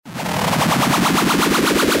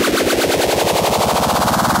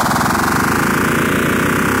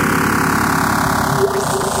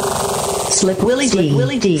Slip Willie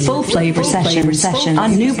D. Full flavor session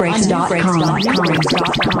on newbreaks.com.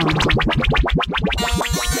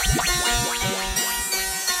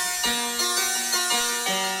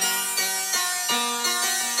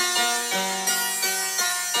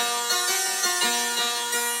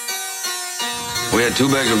 We had 2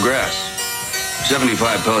 bags of grass,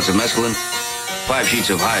 75 pellets of mescaline, 5 sheets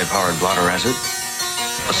of high-powered blotter acid,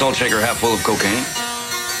 a salt shaker half full of cocaine,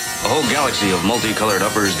 a whole galaxy of multicolored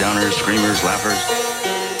uppers, downers, screamers, laughers,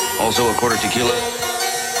 also a quarter tequila,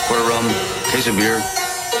 quarter rum, case of beer,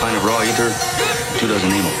 pint of raw ether, 2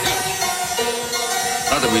 dozen emos.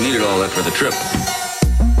 Not that we needed all that for the trip.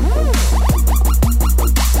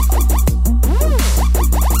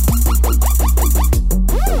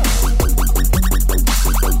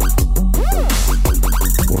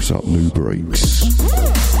 What's up, New Breaks?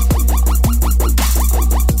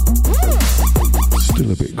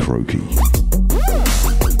 Still a bit croaky.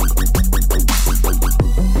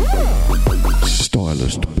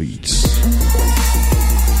 Stylist beats.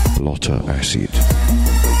 Blotter acid.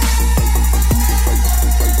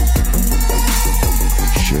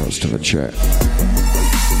 Shouts to the chat.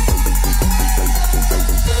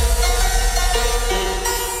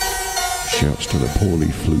 Shouts to the poorly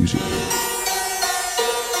floozy.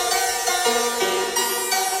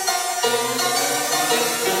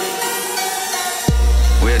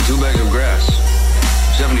 We had 2 bags of grass,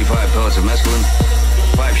 75 pellets of mescaline,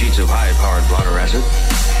 5 sheets of high-powered blotter acid,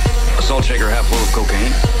 a salt shaker half full of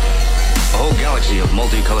cocaine, a whole galaxy of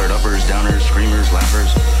multicolored uppers, downers, screamers,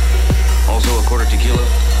 laughers, also a quarter tequila,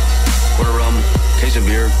 quarter rum, case of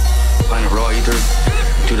beer, pint of raw ether,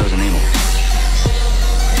 2 dozen emos.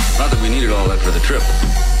 Not that we needed all that for the trip.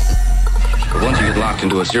 But once you get locked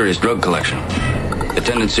into a serious drug collection, the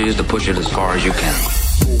tendency is to push it as far as you can.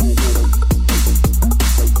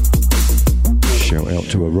 Shout out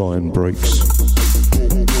to Orion Breaks,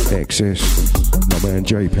 XS, my man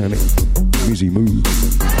J Panic, Mizzy Moo,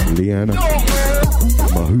 Leanna,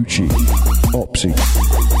 Mahuchi, Opsy,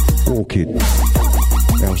 Orchid,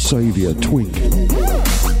 Our Saviour, Twink,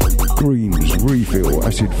 Greens, Refill,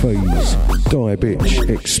 Acid Phase, Die Bitch,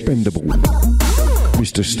 Expendable,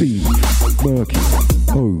 Mr. Steve, Murky,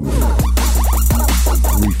 Hove,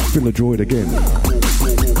 Refilladroid again,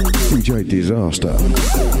 DJ Disaster.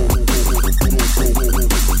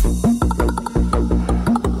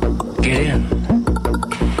 Get in.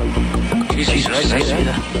 Jesus, did I say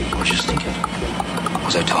that? Or just thinking?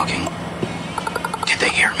 Was I talking? Did they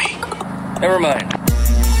hear me? Never mind.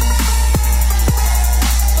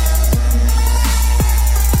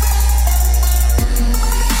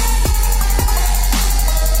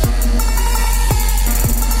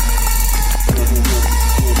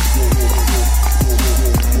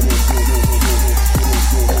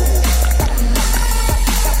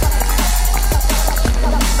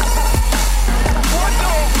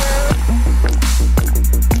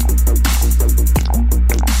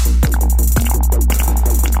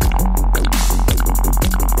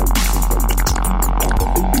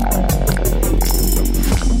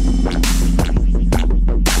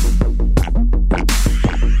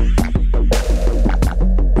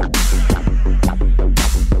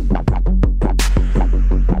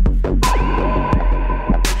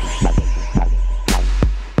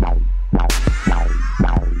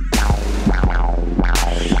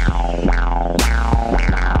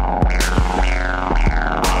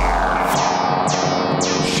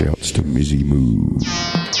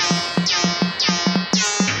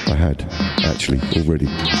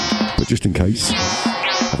 Just in case,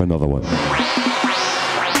 have another one.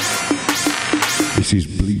 This is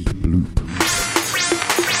Bleep Bloop,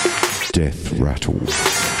 Death Rattle.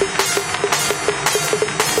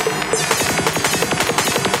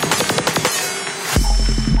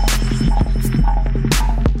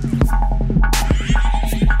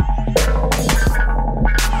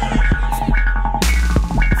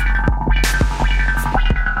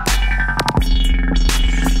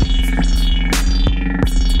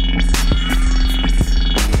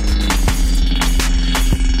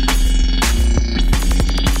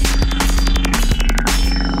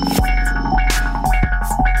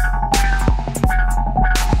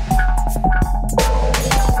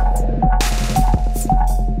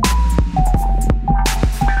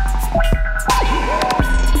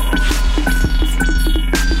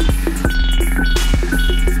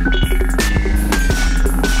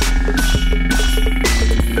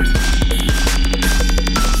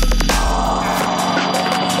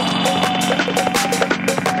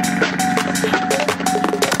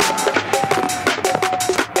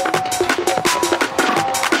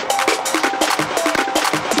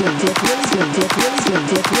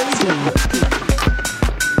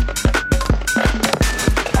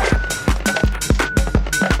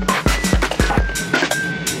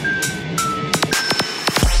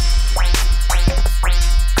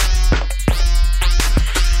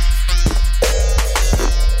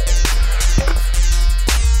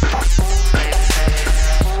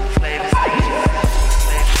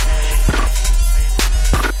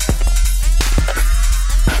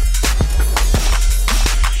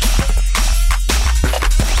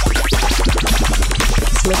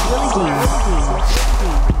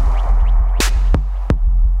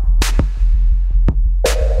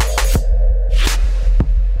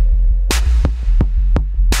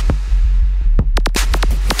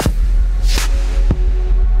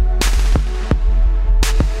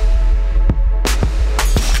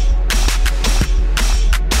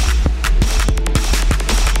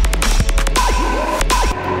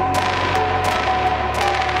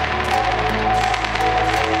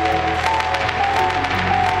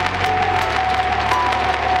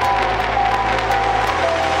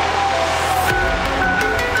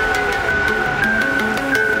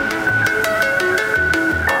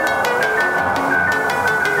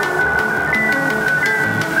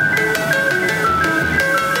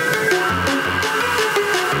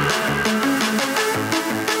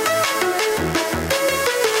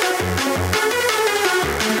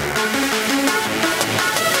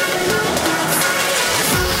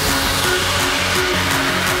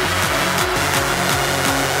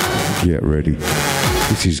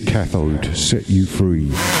 This is Cathode, Set You Free.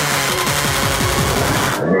 Make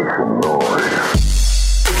some noise.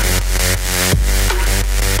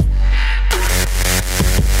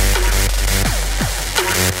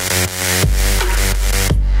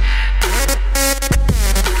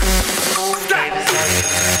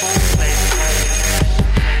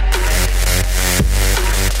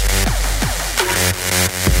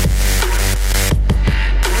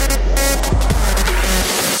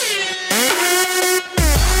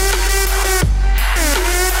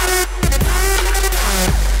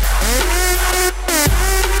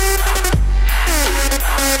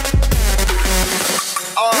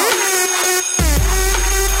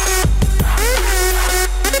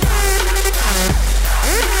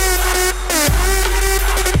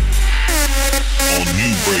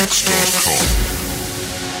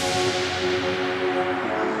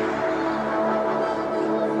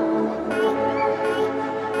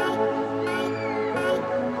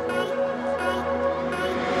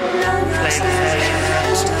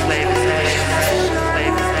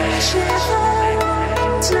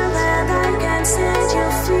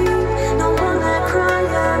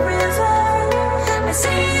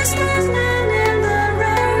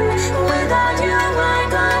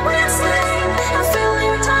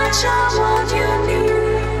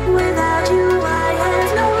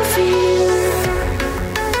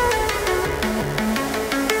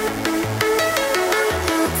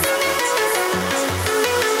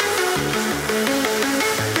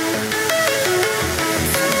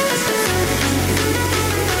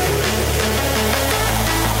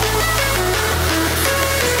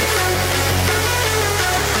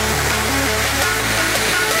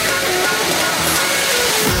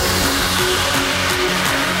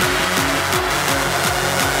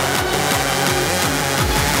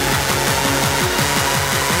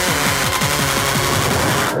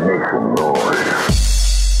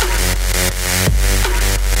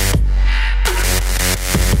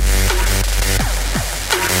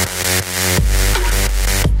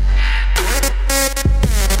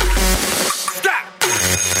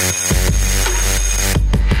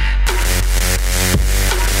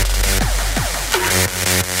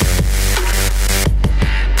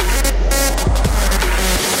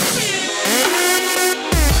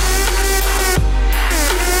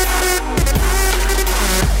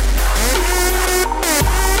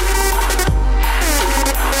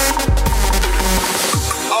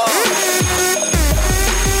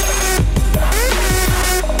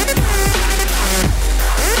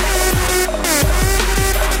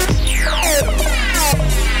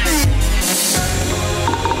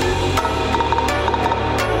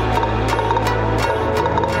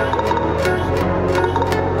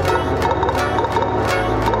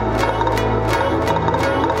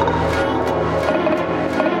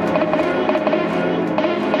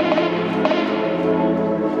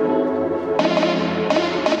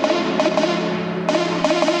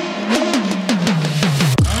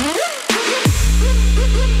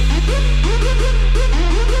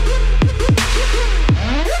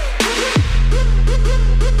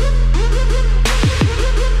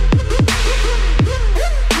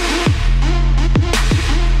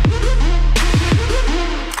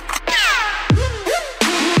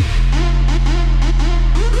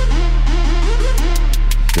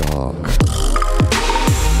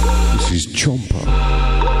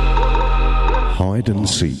 Hide and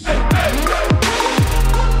seek.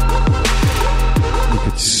 You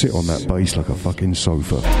could sit on that bass like a fucking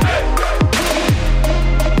sofa.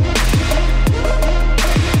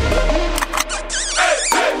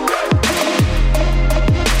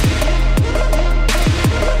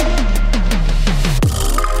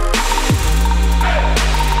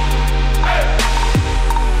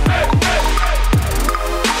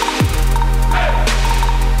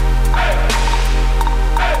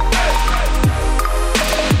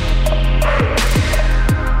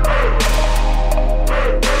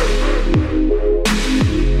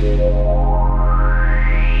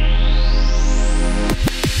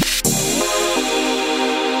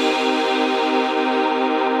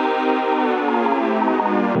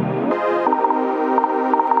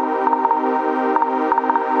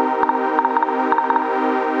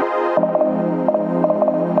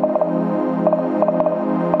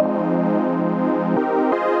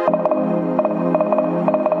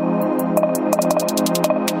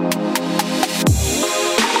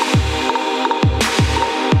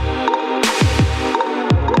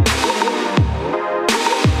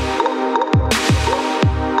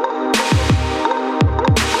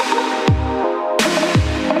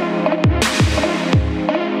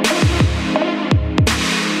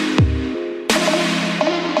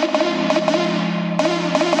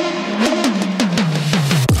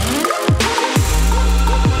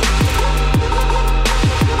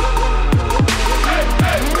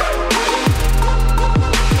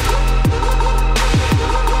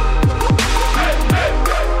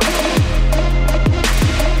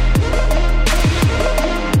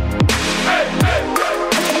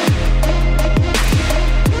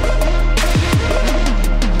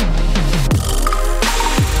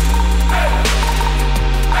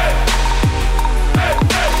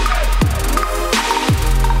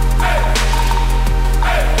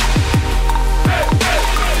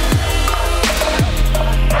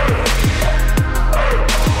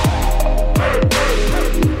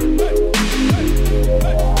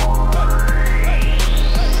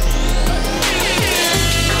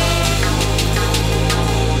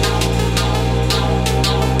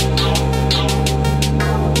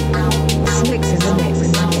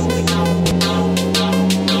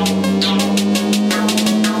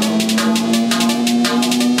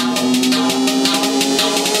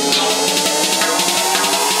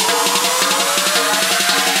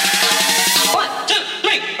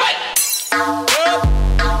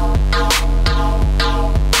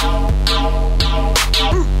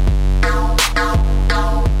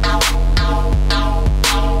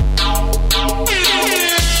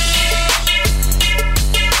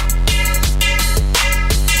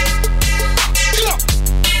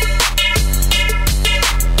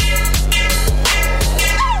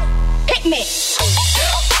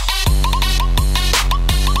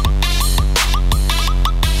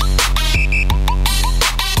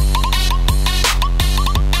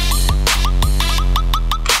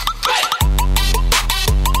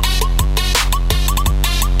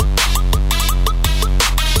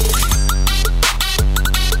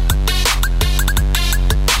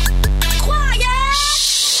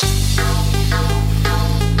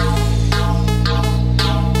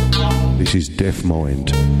 is Deaf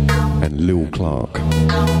Mind and Lil Clark.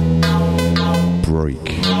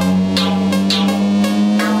 Break.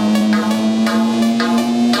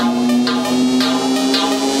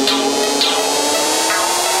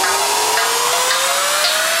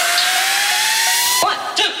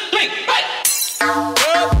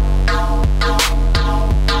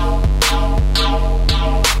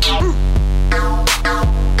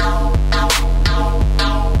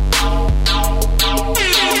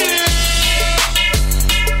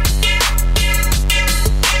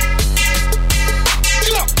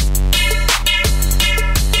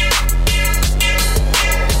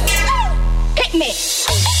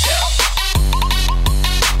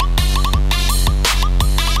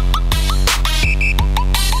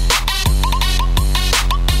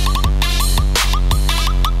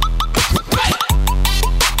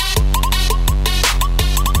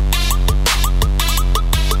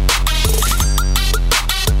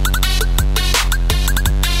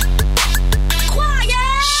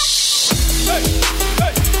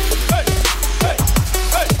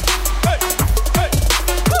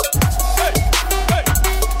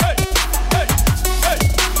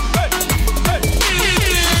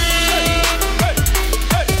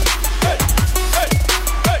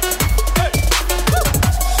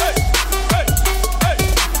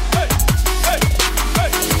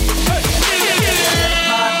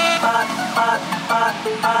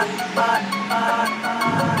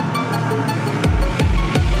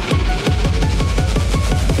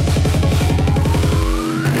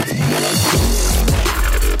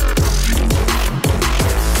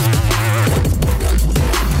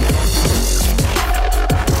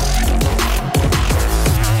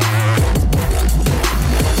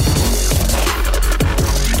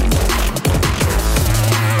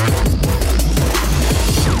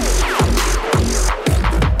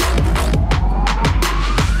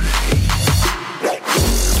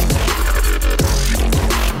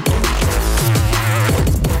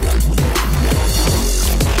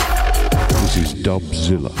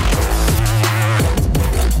 Dubzilla.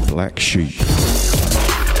 Black Sheep.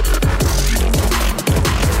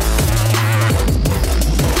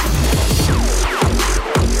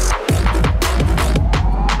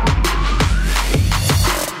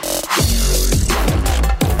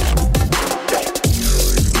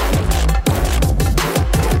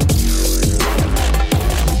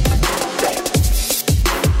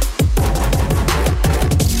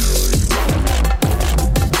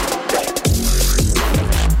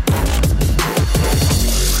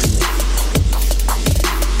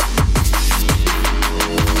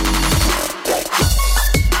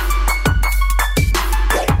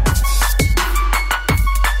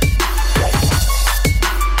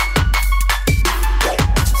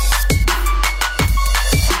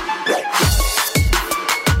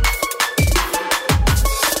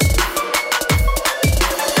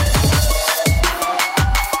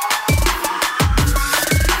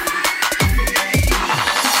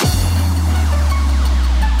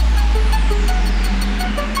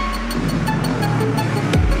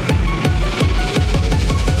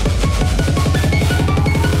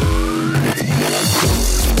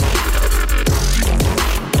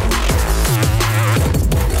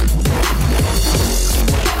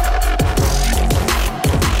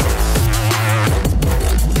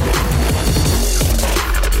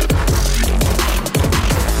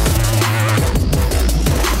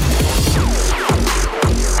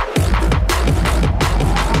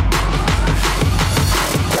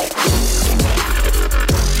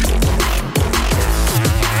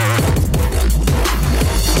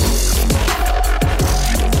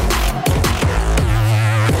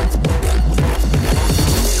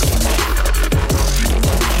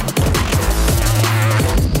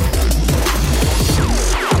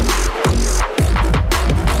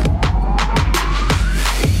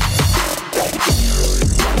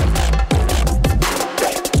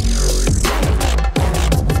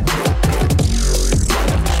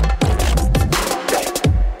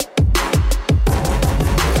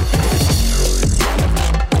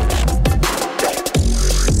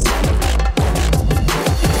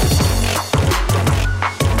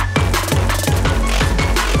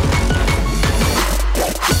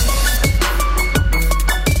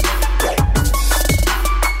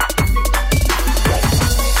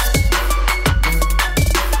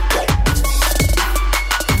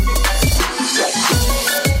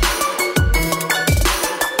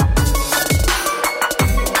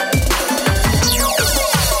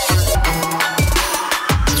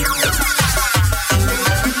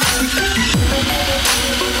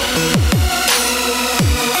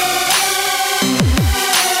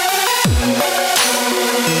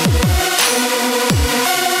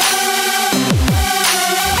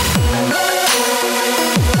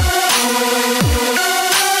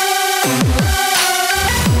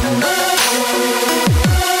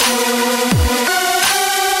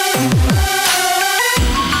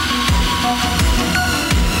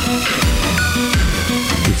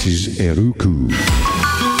 This is Eruku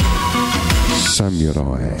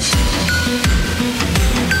Samurai.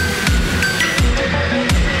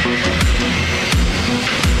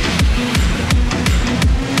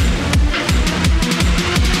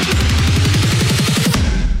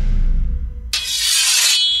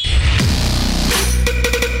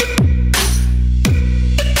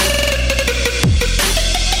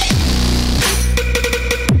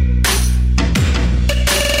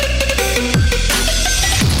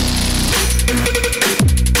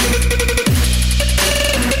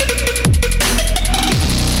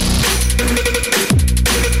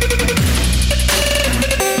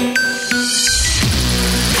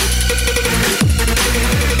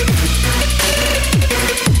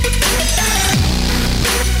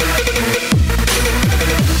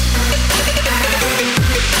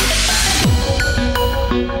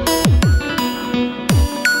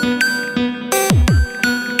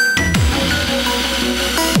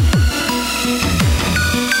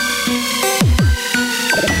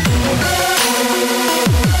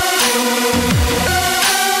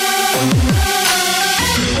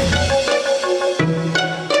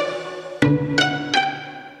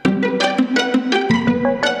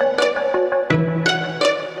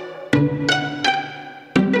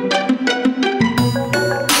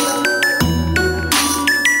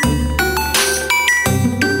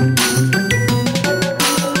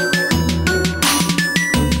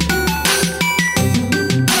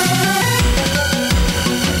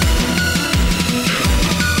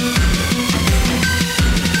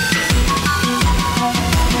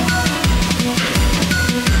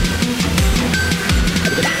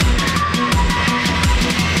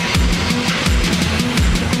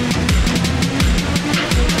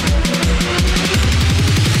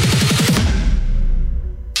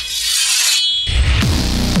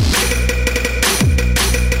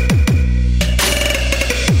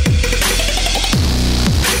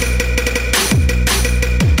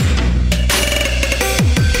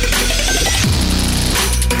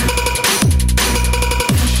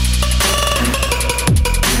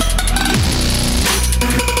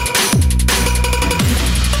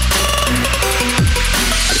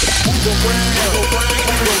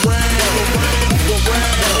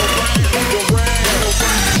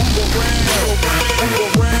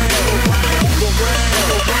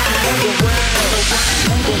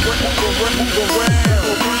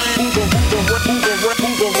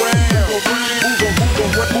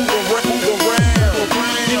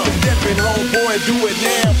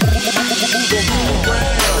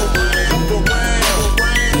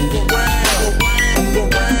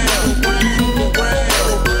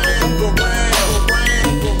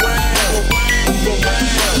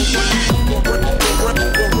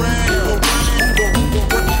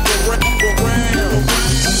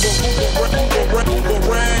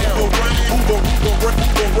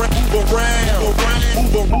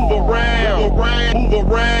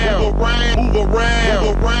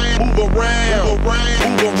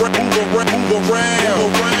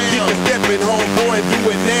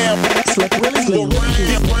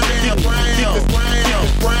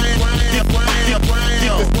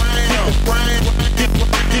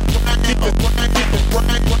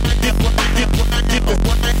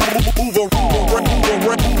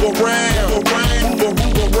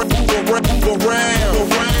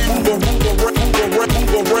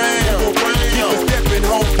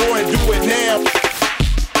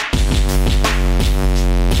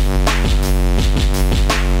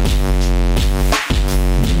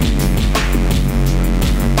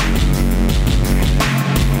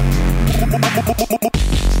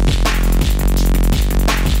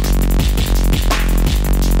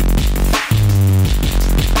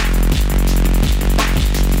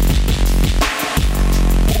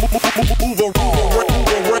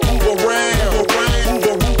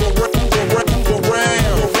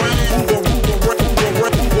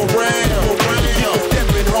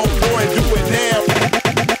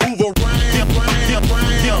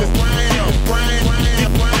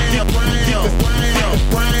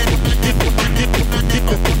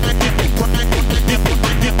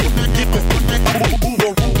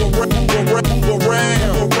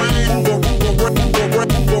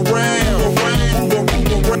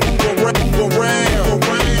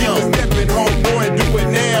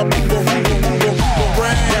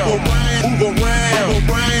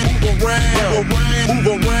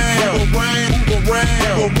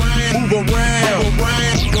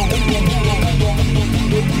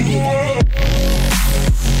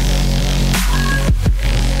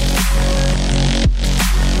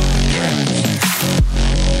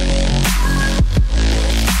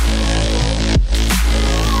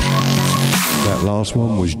 That last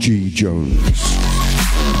one was G. Jones.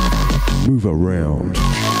 Move Around.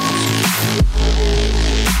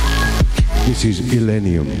 This is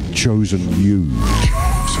Illenium, Chosen You.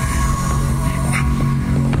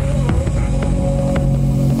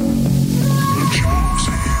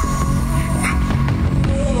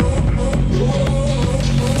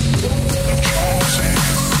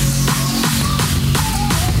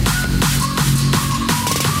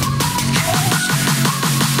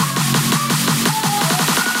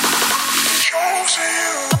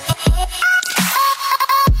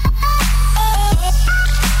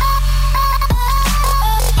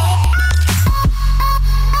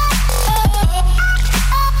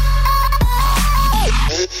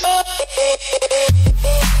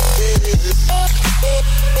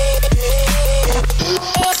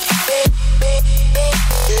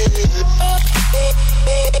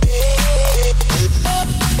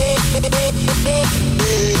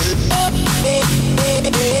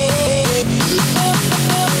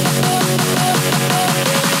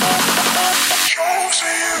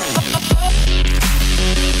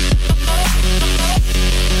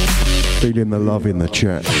 Feeling the love in the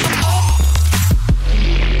chat.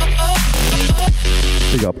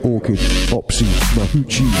 Big up Orchid, Opsy,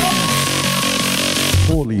 Mahuchi,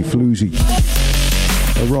 Orly Floozy,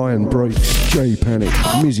 Orion Breaks, J Panic,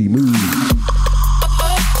 Mizzy Moo.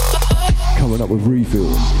 Coming up with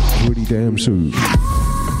Refill, Really Damn Soon.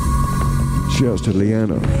 Shouts to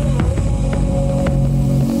Leanna.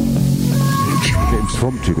 Getting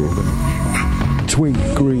prompted here. Twink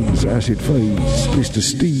Greens, Acid Phase, Mr.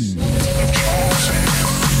 Steve.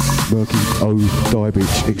 Murky, O, Die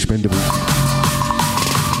Bitch, Expendable. Is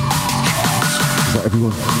that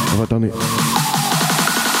everyone? Have I done it?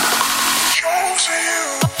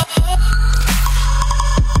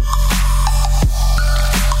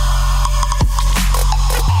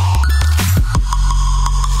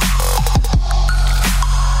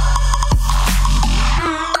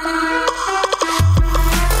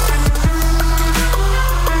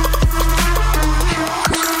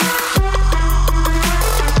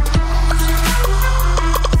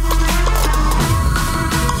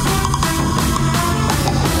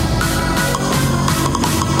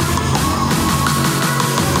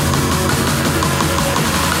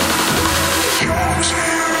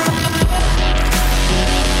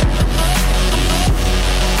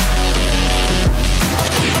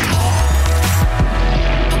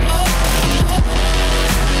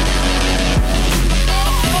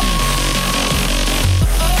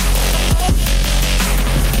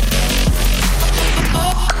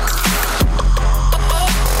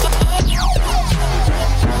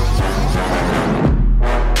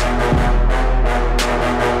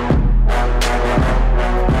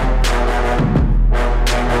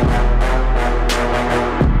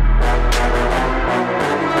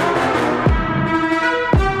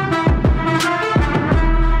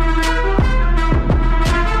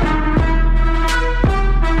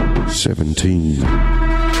 17.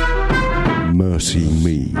 Mercy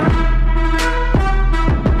Me.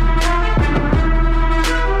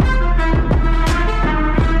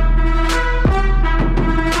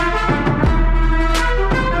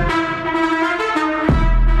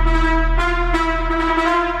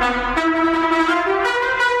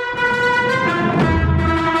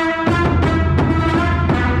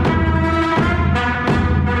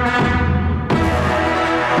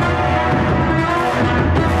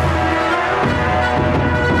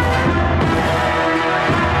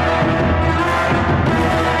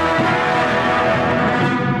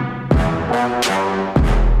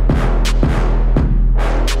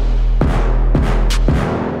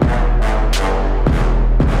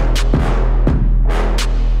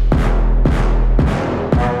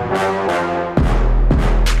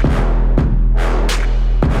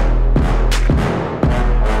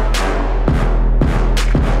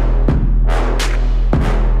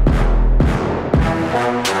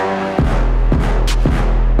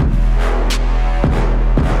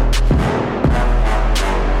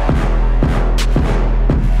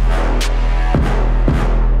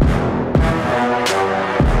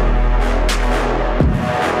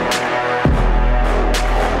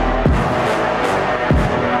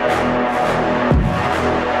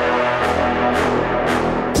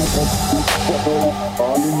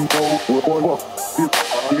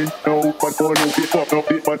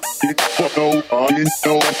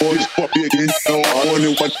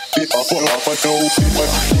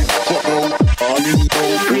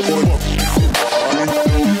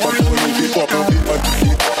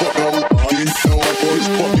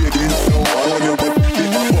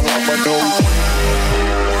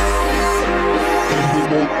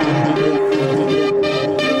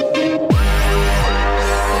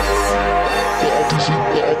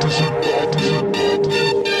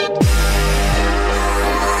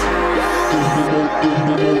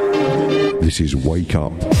 This is Wake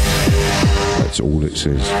Up. That's all it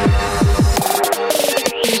says.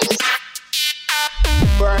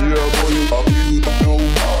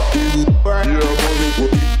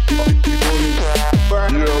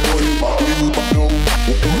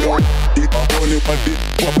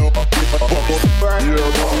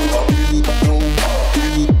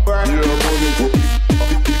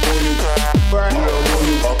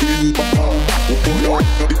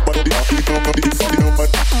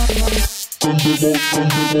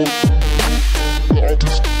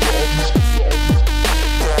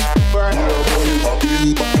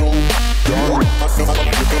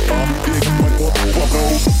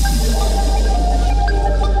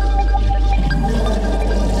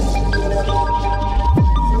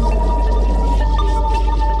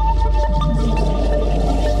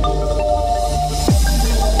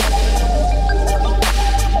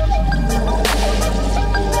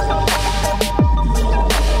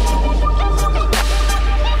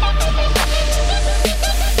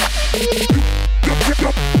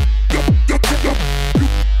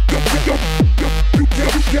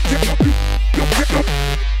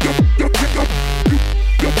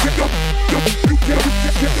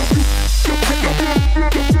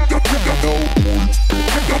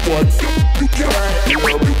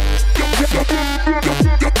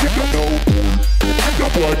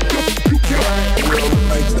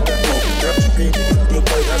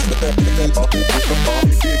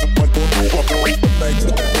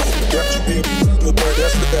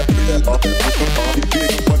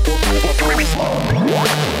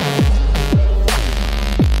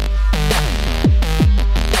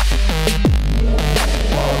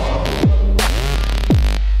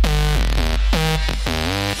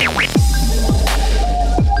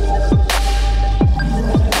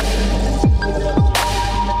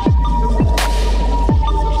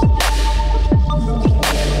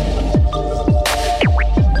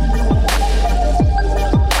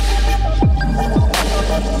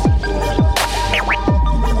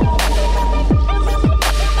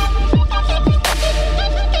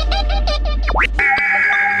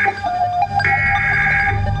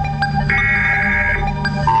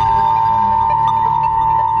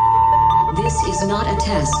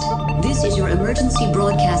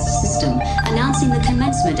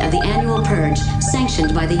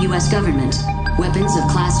 Government. Weapons of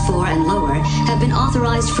Class 4 and lower have been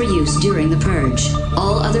authorized for use during the purge.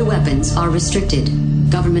 All other weapons are restricted.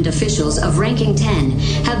 Government officials of ranking 10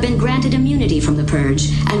 have been granted immunity from the purge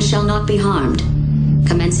and shall not be harmed.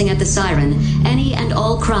 Commencing at the siren, any and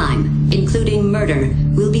all crime, including murder,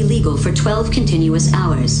 will be legal for 12 continuous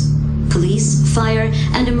hours. Police, fire,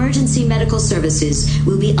 and emergency medical services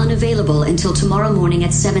will be unavailable until tomorrow morning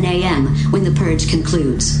at 7 a.m. when the purge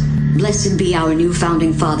concludes. Blessed be our new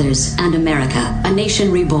founding fathers and America, a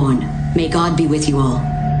nation reborn. May God be with you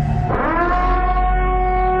all.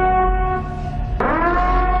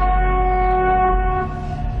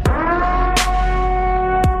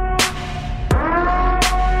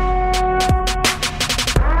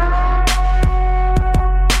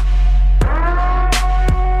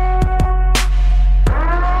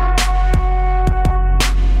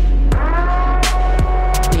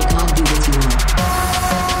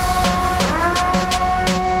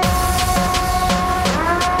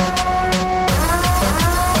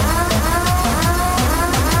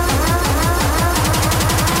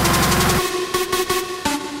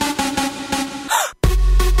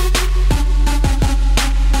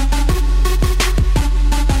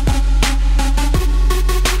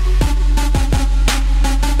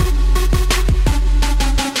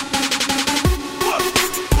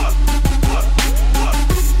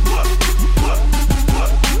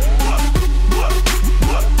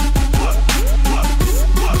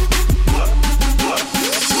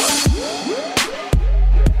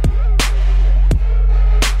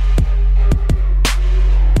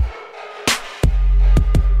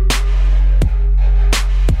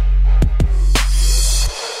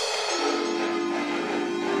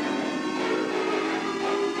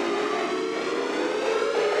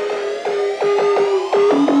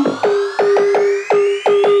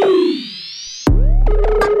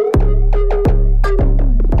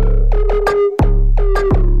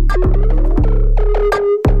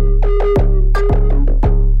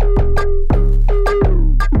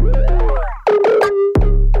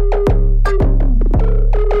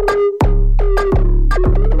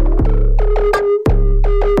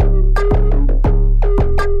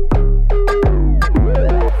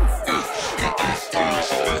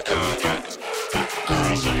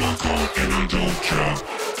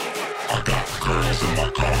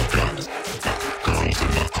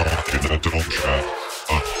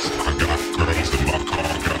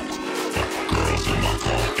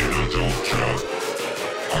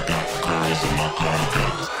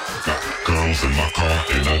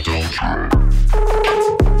 Big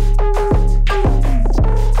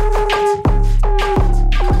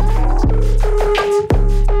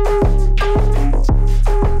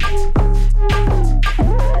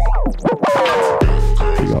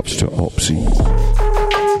ups to Opsy.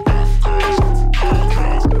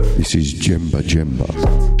 This is Jemba Jemba.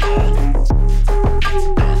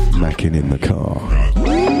 Macking in the car.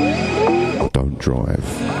 Don't drive.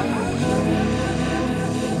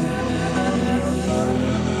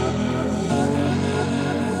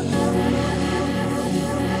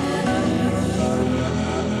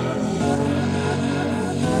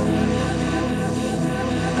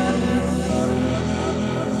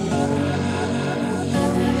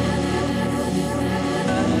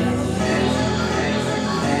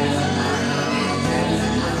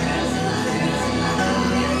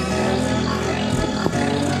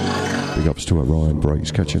 Big ups to Orion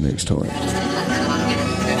Breaks. Catch you next time.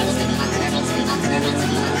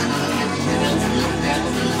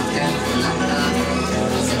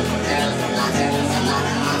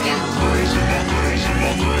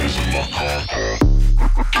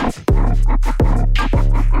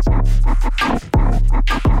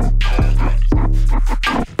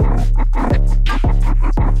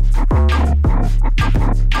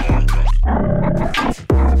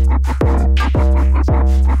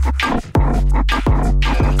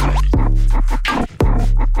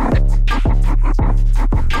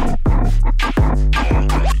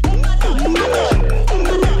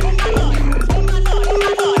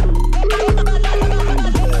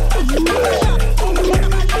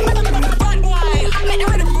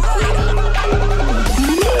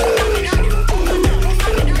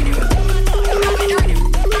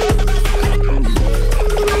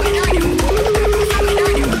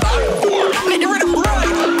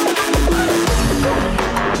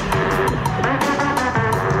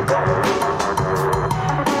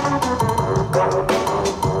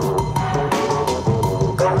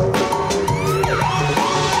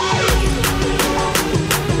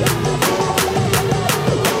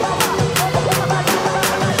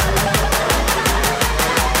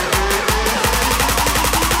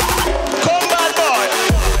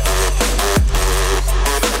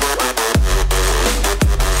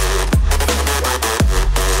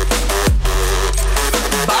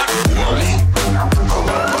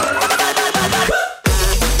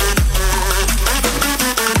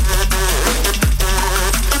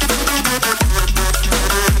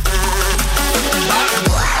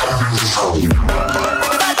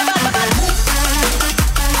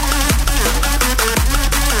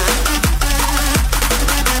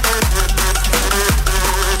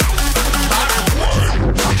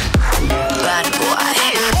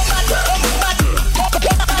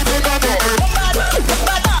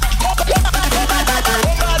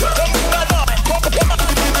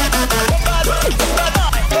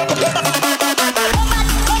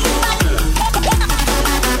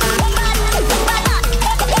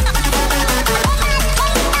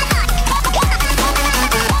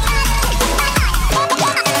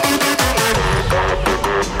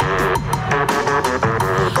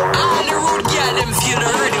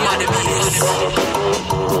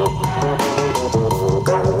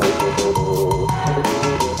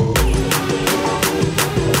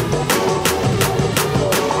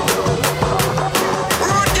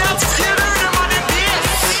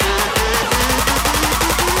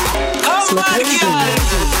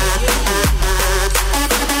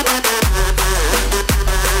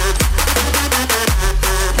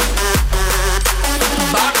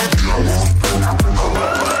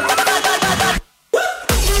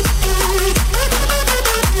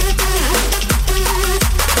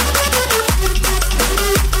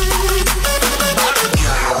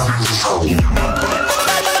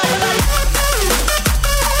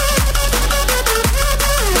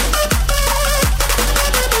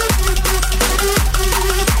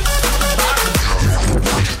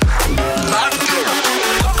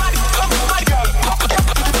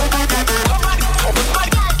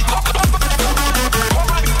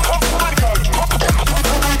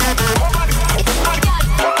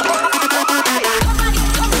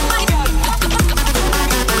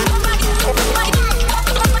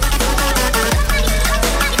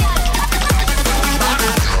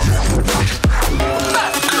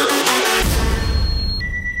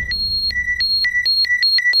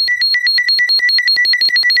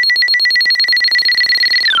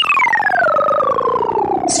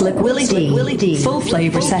 Slick Willie D. Full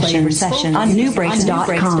flavor session on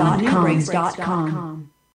newbreaks.com.